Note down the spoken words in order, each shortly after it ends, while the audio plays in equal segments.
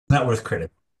Not worth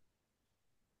credit.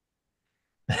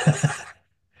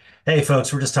 Hey,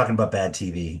 folks, we're just talking about bad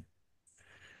TV,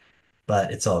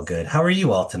 but it's all good. How are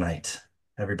you all tonight?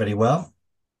 Everybody well?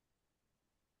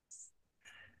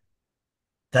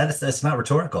 That's not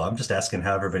rhetorical. I'm just asking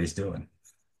how everybody's doing.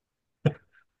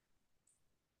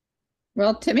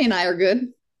 Well, Timmy and I are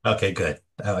good. Okay, good.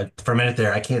 For a minute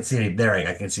there, I can't see any there.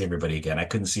 I can see everybody again. I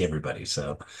couldn't see everybody,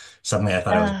 so suddenly I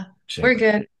thought I was Uh, watching. we're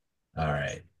good. All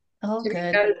right. All Timmy's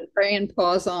good. got his praying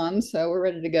pause on, so we're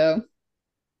ready to go.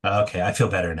 Okay, I feel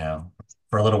better now.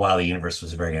 For a little while, the universe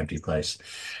was a very empty place.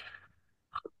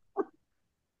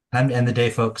 Time to end the day,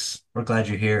 folks. We're glad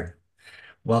you're here.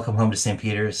 Welcome home to St.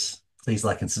 Peter's. Please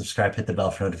like and subscribe, hit the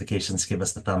bell for notifications, give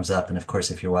us the thumbs up. And of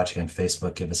course, if you're watching on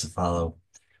Facebook, give us a follow.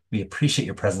 We appreciate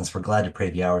your presence. We're glad to pray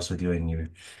the hours with you, and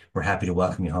we're happy to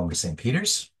welcome you home to St.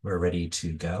 Peter's. We're ready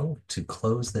to go to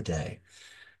close the day.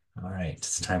 All right,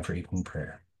 it's time for evening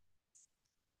prayer.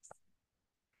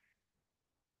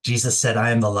 Jesus said,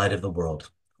 I am the light of the world.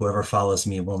 Whoever follows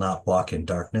me will not walk in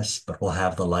darkness, but will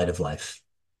have the light of life.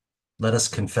 Let us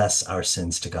confess our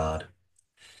sins to God.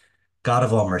 God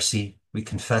of all mercy, we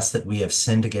confess that we have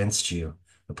sinned against you,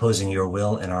 opposing your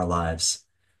will in our lives.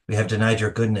 We have denied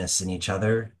your goodness in each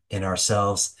other, in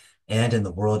ourselves, and in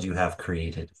the world you have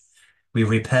created. We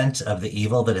repent of the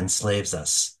evil that enslaves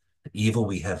us, the evil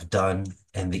we have done,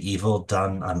 and the evil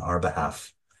done on our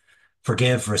behalf.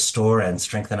 Forgive, restore, and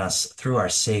strengthen us through our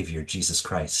Savior, Jesus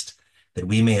Christ, that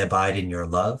we may abide in your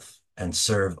love and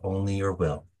serve only your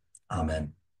will.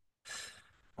 Amen.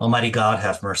 Almighty God,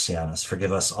 have mercy on us.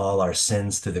 Forgive us all our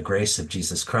sins through the grace of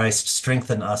Jesus Christ.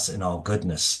 Strengthen us in all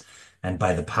goodness, and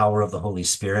by the power of the Holy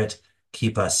Spirit,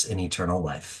 keep us in eternal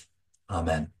life.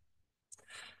 Amen.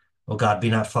 O God, be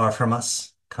not far from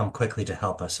us. Come quickly to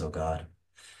help us, O God.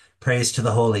 Praise to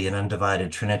the holy and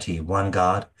undivided Trinity, one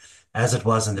God, as it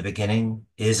was in the beginning,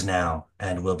 is now,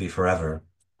 and will be forever.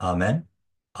 Amen.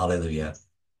 Alleluia.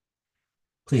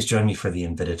 Please join me for the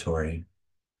invitatory.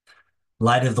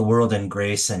 Light of the world in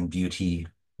grace and beauty,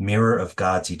 mirror of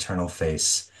God's eternal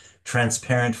face,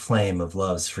 transparent flame of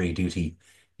love's free duty,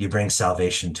 you bring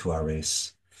salvation to our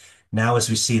race. Now, as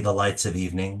we see the lights of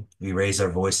evening, we raise our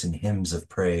voice in hymns of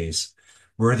praise.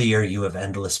 Worthy are you of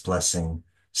endless blessing,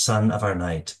 sun of our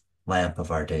night, lamp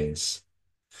of our days.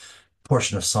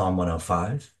 Portion of Psalm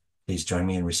 105. Please join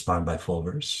me and respond by full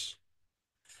verse.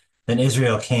 Then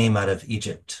Israel came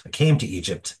to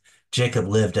Egypt. Jacob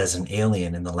lived as an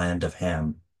alien in the land of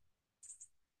Ham.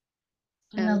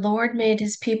 And the And Lord made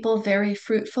his people very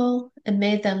fruitful and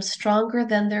made them stronger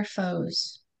than their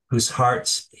foes. Whose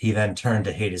hearts he then turned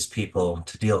to hate his people,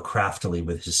 to deal craftily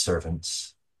with his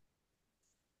servants.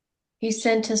 He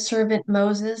sent his servant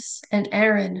Moses and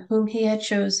Aaron, whom he had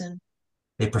chosen.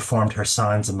 They performed her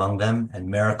signs among them and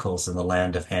miracles in the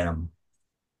land of Ham.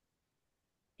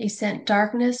 He sent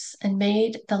darkness and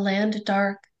made the land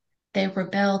dark. They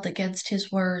rebelled against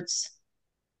his words.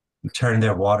 He turned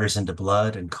their waters into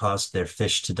blood and caused their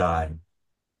fish to die.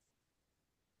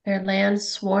 Their land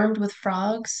swarmed with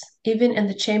frogs, even in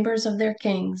the chambers of their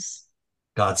kings.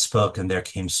 God spoke, and there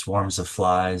came swarms of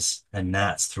flies and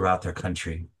gnats throughout their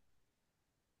country.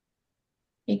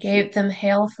 He gave them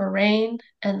hail for rain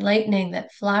and lightning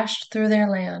that flashed through their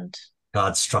land.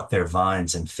 God struck their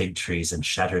vines and fig trees and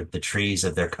shattered the trees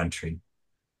of their country.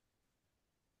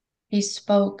 He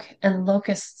spoke, and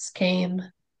locusts came,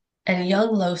 and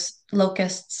young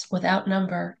locusts without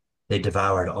number. They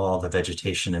devoured all the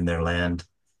vegetation in their land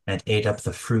and ate up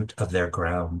the fruit of their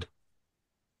ground.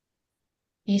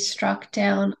 He struck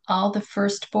down all the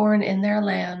firstborn in their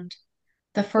land,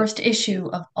 the first issue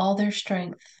of all their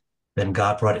strength. Then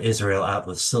God brought Israel out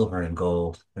with silver and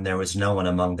gold, and there was no one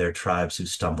among their tribes who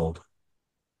stumbled.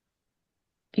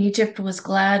 Egypt was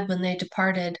glad when they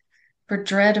departed, for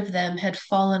dread of them had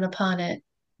fallen upon it.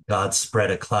 God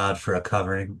spread a cloud for a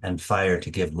covering and fire to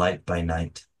give light by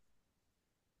night.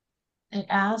 It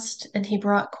asked, and he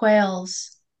brought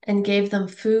quails, and gave them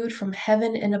food from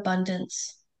heaven in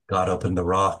abundance. God opened the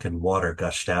rock and water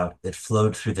gushed out. It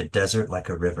flowed through the desert like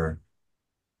a river.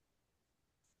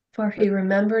 For he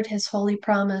remembered his holy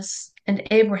promise, and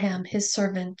Abraham his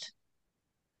servant.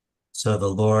 So the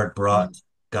Lord brought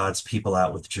God's people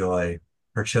out with joy.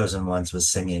 Her chosen ones with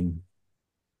singing,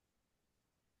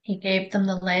 He gave them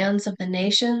the lands of the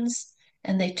nations,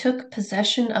 and they took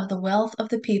possession of the wealth of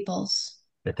the peoples.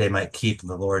 that they might keep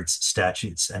the Lord's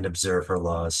statutes and observe her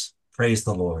laws. Praise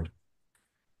the Lord.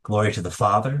 Glory to the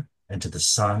Father, and to the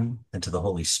Son, and to the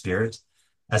Holy Spirit,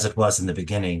 as it was in the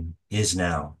beginning, is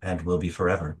now, and will be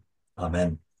forever.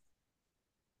 Amen.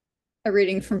 a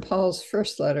reading from Paul's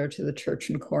first letter to the church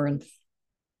in Corinth.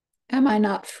 Am I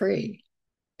not free?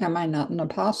 Am I not an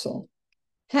apostle?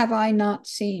 Have I not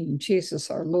seen Jesus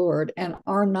our Lord, and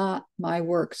are not my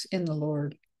works in the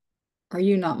Lord? Are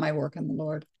you not my work in the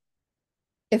Lord?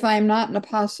 If I am not an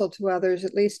apostle to others,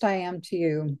 at least I am to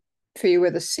you, for you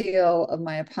are the seal of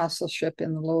my apostleship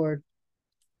in the Lord.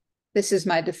 This is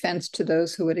my defense to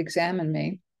those who would examine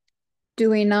me. Do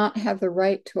we not have the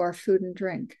right to our food and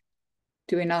drink?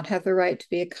 Do we not have the right to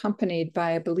be accompanied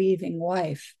by a believing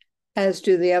wife, as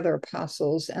do the other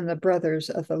apostles and the brothers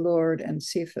of the Lord and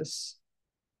Cephas?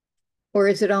 Or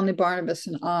is it only Barnabas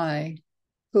and I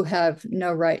who have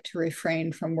no right to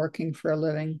refrain from working for a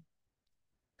living?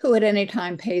 Who at any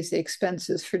time pays the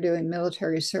expenses for doing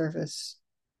military service?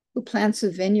 Who plants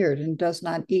a vineyard and does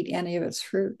not eat any of its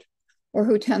fruit? Or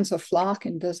who tends a flock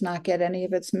and does not get any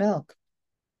of its milk?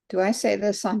 Do I say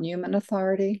this on human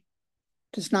authority?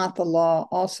 Does not the law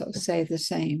also say the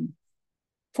same?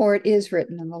 For it is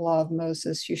written in the law of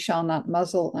Moses, you shall not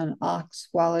muzzle an ox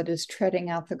while it is treading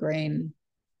out the grain.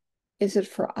 Is it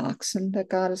for oxen that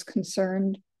God is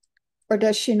concerned? Or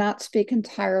does she not speak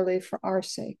entirely for our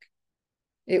sake?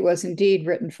 It was indeed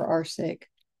written for our sake.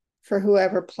 For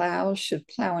whoever plows should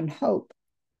plow in hope,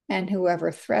 and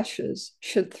whoever threshes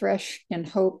should thresh in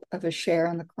hope of a share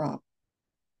in the crop.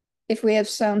 If we have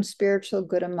sown spiritual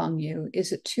good among you,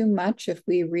 is it too much if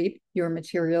we reap your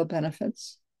material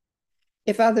benefits?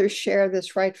 If others share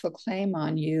this rightful claim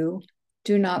on you,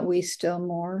 do not we still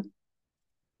more?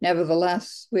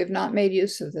 Nevertheless, we have not made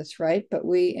use of this right, but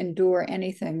we endure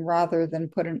anything rather than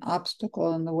put an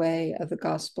obstacle in the way of the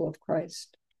gospel of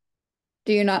Christ.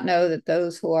 Do you not know that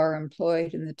those who are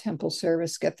employed in the temple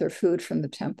service get their food from the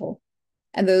temple,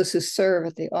 and those who serve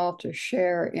at the altar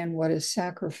share in what is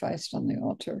sacrificed on the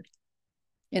altar?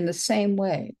 In the same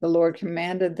way, the Lord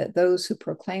commanded that those who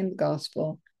proclaim the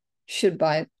gospel should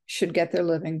get their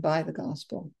living by the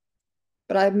gospel.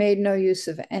 But I've made no use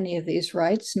of any of these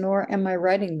rights, nor am I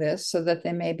writing this so that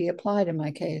they may be applied in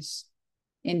my case.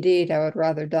 Indeed, I would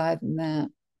rather die than that.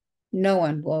 No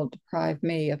one will deprive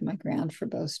me of my ground for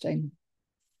boasting.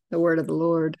 The word of the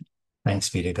Lord. Thanks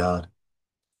be to God.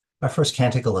 Our first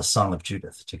canticle is Song of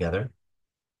Judith together.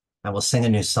 I will sing a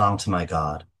new song to my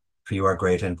God, for you are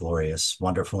great and glorious,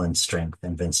 wonderful in strength,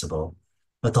 invincible.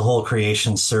 Let the whole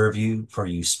creation serve you, for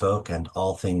you spoke and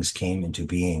all things came into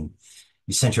being.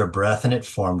 You sent your breath and it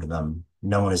formed them.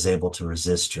 No one is able to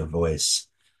resist your voice.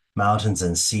 Mountains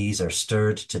and seas are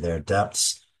stirred to their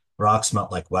depths. Rocks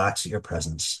melt like wax at your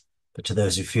presence. But to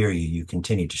those who fear you, you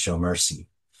continue to show mercy.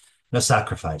 No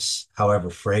sacrifice, however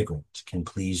fragrant, can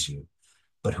please you,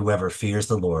 but whoever fears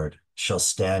the Lord shall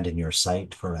stand in your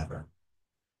sight forever.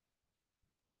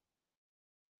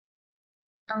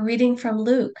 A reading from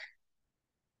Luke.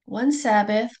 One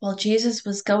Sabbath, while Jesus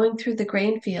was going through the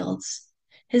grain fields,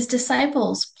 his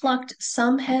disciples plucked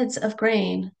some heads of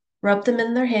grain, rubbed them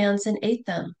in their hands, and ate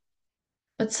them.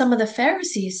 But some of the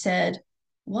Pharisees said,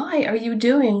 why are you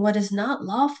doing what is not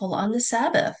lawful on the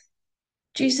Sabbath?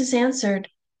 Jesus answered,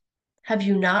 have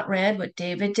you not read what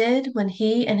David did when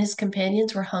he and his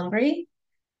companions were hungry?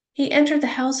 He entered the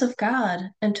house of God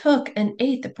and took and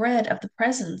ate the bread of the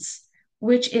presence,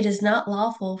 which it is not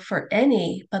lawful for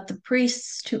any but the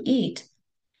priests to eat,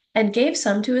 and gave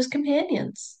some to his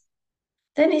companions.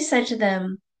 Then he said to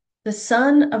them, the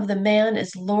Son of the Man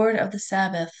is Lord of the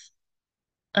Sabbath.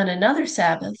 On another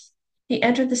Sabbath, he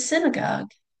entered the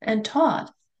synagogue and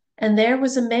taught, and there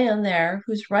was a man there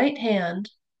whose right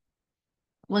hand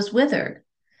was withered.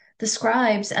 The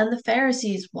scribes and the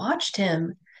Pharisees watched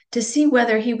him to see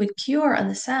whether he would cure on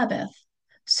the Sabbath,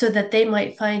 so that they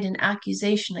might find an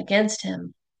accusation against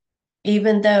him.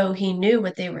 Even though he knew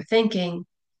what they were thinking,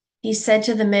 he said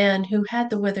to the man who had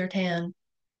the withered hand,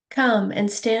 come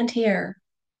and stand here.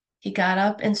 He got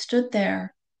up and stood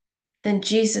there. Then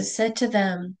Jesus said to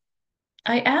them,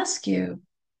 I ask you,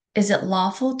 is it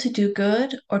lawful to do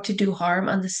good or to do harm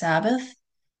on the Sabbath,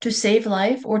 to save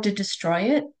life or to destroy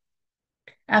it?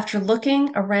 After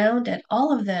looking around at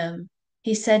all of them,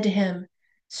 he said to him,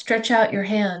 stretch out your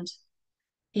hand.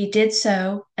 He did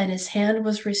so, and his hand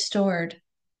was restored.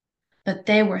 But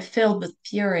they were filled with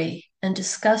fury and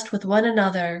discussed with one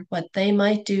another what they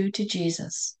might do to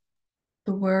Jesus.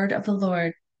 The word of the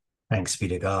Lord. Thanks be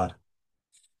to God.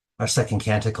 Our second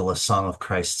canticle is Song of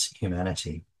Christ's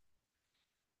Humanity.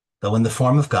 Though in the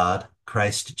form of God,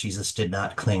 Christ Jesus did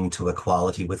not cling to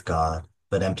equality with God,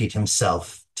 but emptied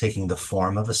himself, taking the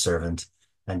form of a servant,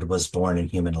 and was born in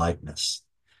human likeness.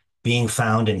 Being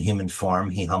found in human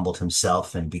form, he humbled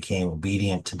himself and became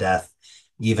obedient to death,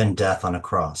 even death on a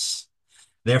cross.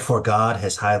 Therefore God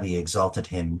has highly exalted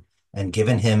him and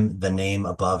given him the name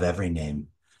above every name,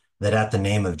 that at the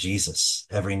name of Jesus,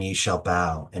 every knee shall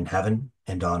bow in heaven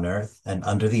and on earth and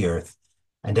under the earth,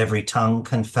 and every tongue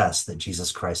confess that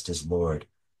Jesus Christ is Lord,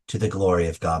 to the glory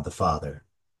of God the Father.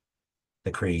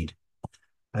 The Creed.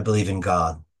 I believe in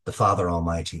God, the Father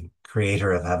Almighty,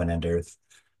 creator of heaven and earth.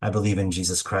 I believe in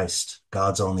Jesus Christ,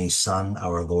 God's only Son,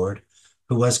 our Lord,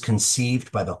 who was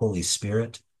conceived by the Holy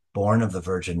Spirit, born of the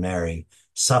Virgin Mary,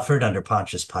 suffered under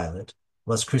Pontius Pilate,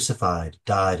 was crucified,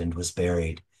 died, and was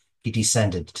buried. He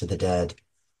descended to the dead.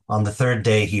 On the third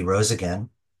day he rose again.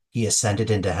 He ascended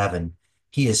into heaven.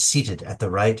 He is seated at the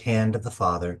right hand of the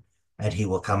Father, and he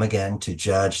will come again to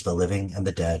judge the living and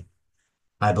the dead.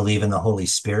 I believe in the Holy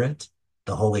Spirit,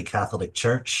 the Holy Catholic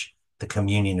Church, the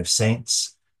communion of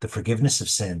saints, the forgiveness of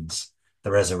sins, the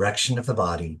resurrection of the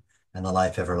body, and the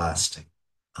life everlasting.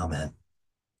 Amen.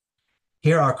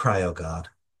 Hear our cry, O God,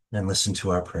 and listen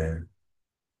to our prayer.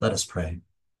 Let us pray.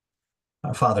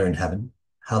 Our Father in heaven,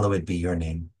 hallowed be your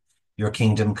name. Your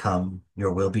kingdom come,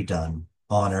 your will be done,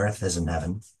 on earth as in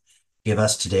heaven. Give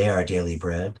us today our daily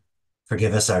bread.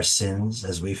 Forgive us our sins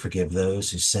as we forgive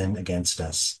those who sin against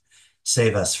us.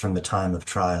 Save us from the time of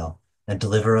trial and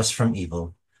deliver us from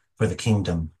evil. For the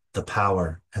kingdom, the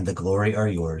power, and the glory are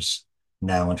yours,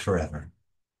 now and forever.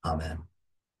 Amen.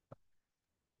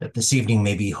 That this evening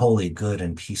may be holy, good,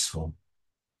 and peaceful.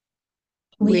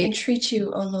 We entreat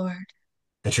you, O Lord.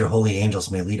 That your holy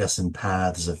angels may lead us in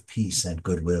paths of peace and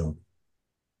goodwill.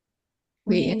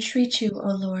 We entreat you,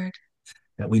 O Lord.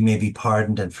 That we may be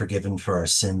pardoned and forgiven for our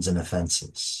sins and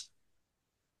offenses.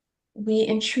 We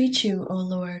entreat you, O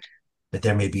Lord. That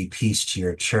there may be peace to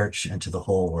your church and to the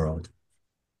whole world.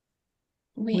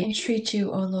 We entreat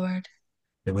you, O Lord.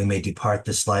 That we may depart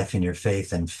this life in your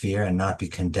faith and fear and not be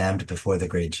condemned before the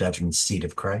great judgment seat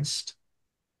of Christ.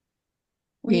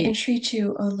 We entreat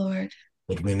you, O Lord.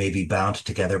 That we may be bound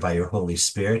together by your Holy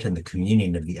Spirit in the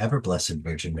communion of the ever-blessed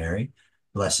Virgin Mary,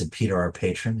 blessed Peter, our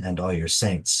patron, and all your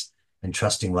saints,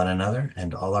 entrusting one another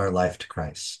and all our life to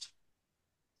Christ.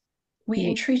 We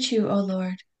entreat you, O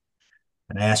Lord.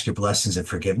 And I ask your blessings and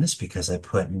forgiveness because I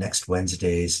put next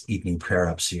Wednesday's evening prayer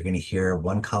up. So you're going to hear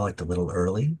one collect a little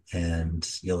early, and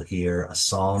you'll hear a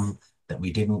psalm that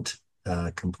we didn't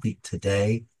complete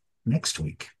today next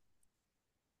week.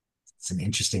 It's an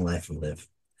interesting life we live.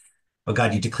 Oh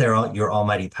God, you declare your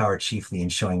almighty power chiefly in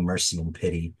showing mercy and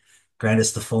pity. Grant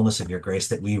us the fullness of your grace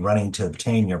that we, running to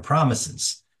obtain your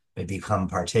promises, may become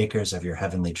partakers of your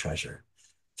heavenly treasure.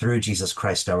 Through Jesus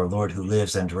Christ our Lord, who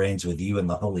lives and reigns with you in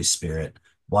the Holy Spirit,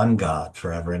 one God,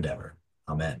 forever and ever.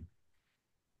 Amen.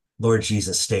 Lord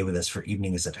Jesus, stay with us, for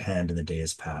evening is at hand and the day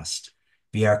is past.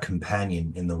 Be our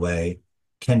companion in the way.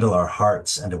 Kindle our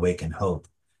hearts and awaken hope,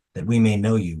 that we may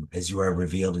know you as you are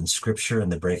revealed in Scripture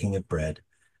and the breaking of bread.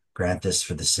 Grant this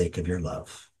for the sake of your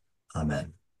love.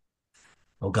 Amen.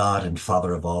 O God and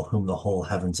Father of all, whom the whole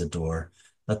heavens adore,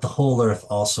 let the whole earth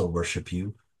also worship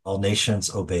you, all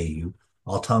nations obey you,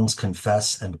 all tongues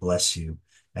confess and bless you,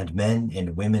 and men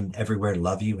and women everywhere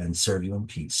love you and serve you in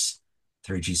peace.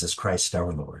 Through Jesus Christ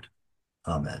our Lord.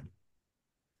 Amen.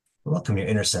 Welcome your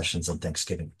intercessions and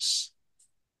thanksgivings.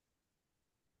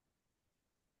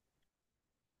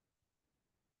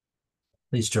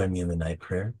 Please join me in the night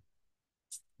prayer.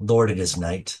 Lord, it is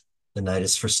night. The night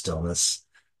is for stillness.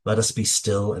 Let us be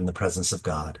still in the presence of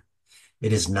God.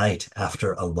 It is night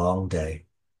after a long day.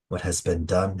 What has been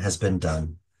done has been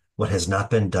done. What has not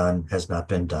been done has not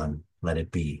been done. Let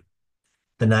it be.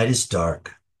 The night is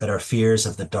dark. Let our fears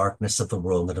of the darkness of the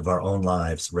world and of our own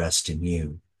lives rest in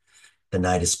you. The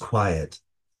night is quiet.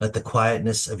 Let the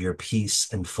quietness of your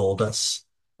peace enfold us,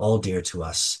 all dear to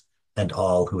us, and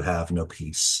all who have no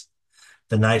peace.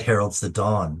 The night heralds the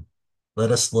dawn.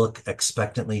 Let us look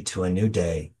expectantly to a new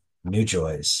day, new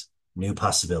joys, new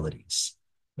possibilities.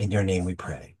 In your name we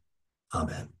pray.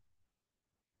 Amen.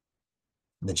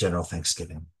 The general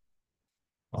thanksgiving.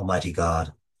 Almighty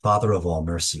God, Father of all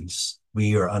mercies, we,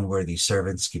 your unworthy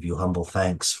servants, give you humble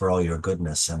thanks for all your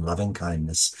goodness and loving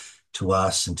kindness to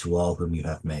us and to all whom you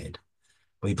have made.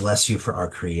 We bless you for our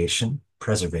creation,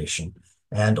 preservation,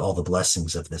 and all the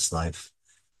blessings of this life,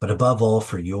 but above all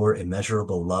for your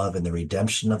immeasurable love and the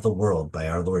redemption of the world by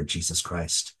our Lord Jesus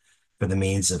Christ, for the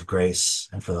means of grace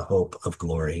and for the hope of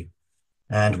glory.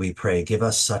 And we pray, give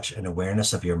us such an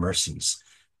awareness of your mercies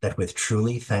that with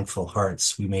truly thankful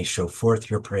hearts we may show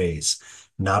forth your praise,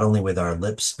 not only with our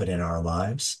lips, but in our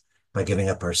lives, by giving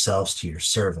up ourselves to your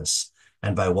service,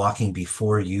 and by walking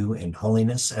before you in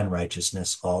holiness and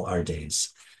righteousness all our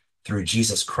days. Through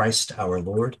Jesus Christ our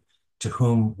Lord, to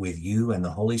whom with you and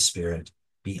the Holy Spirit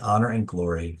be honor and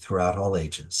glory throughout all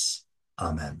ages.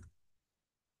 Amen.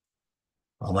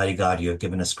 Almighty God, you have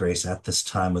given us grace at this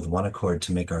time with one accord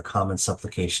to make our common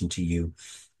supplication to you.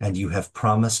 And you have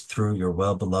promised through your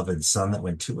well-beloved Son that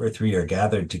when two or three are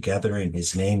gathered together in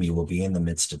his name, you will be in the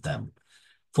midst of them.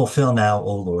 Fulfill now,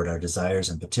 O Lord, our desires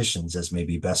and petitions as may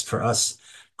be best for us,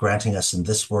 granting us in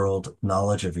this world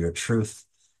knowledge of your truth,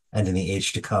 and in the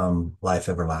age to come, life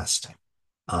everlasting.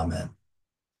 Amen.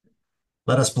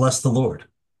 Let us bless the Lord.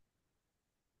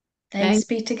 Thanks Thank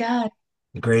be to God.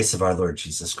 The grace of our Lord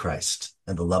Jesus Christ,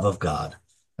 and the love of God,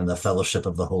 and the fellowship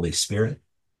of the Holy Spirit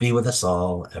be with us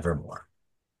all evermore.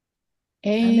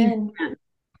 Amen. Amen.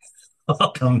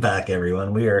 Welcome back,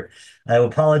 everyone. I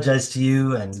apologize to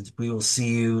you, and we will see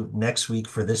you next week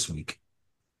for this week.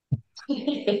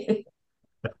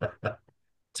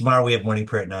 Tomorrow we have morning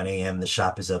prayer at 9 a.m. The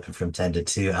shop is open from 10 to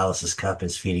 2. Alice's Cup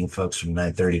is feeding folks from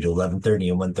 9:30 to 11:30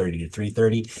 and 1:30 to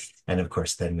 3:30. And of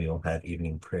course, then we will have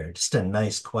evening prayer. Just a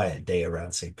nice, quiet day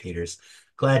around St. Peter's.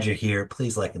 Glad you're here.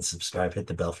 Please like and subscribe. Hit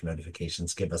the bell for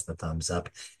notifications. Give us the thumbs up.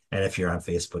 And if you're on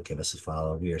Facebook, give us a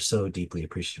follow. We are so deeply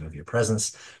appreciative of your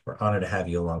presence. We're honored to have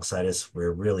you alongside us.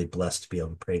 We're really blessed to be able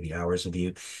to pray the hours with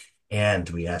you. And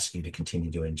we ask you to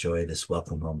continue to enjoy this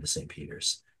welcome home to St.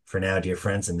 Peter's. For now, dear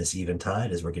friends, in this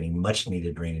eventide, as we're getting much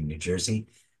needed rain in New Jersey,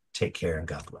 take care and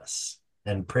God bless.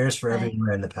 And prayers for Bye.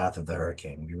 everyone in the path of the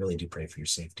hurricane. We really do pray for your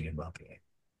safety and well-being.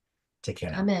 Take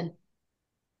care now. Amen.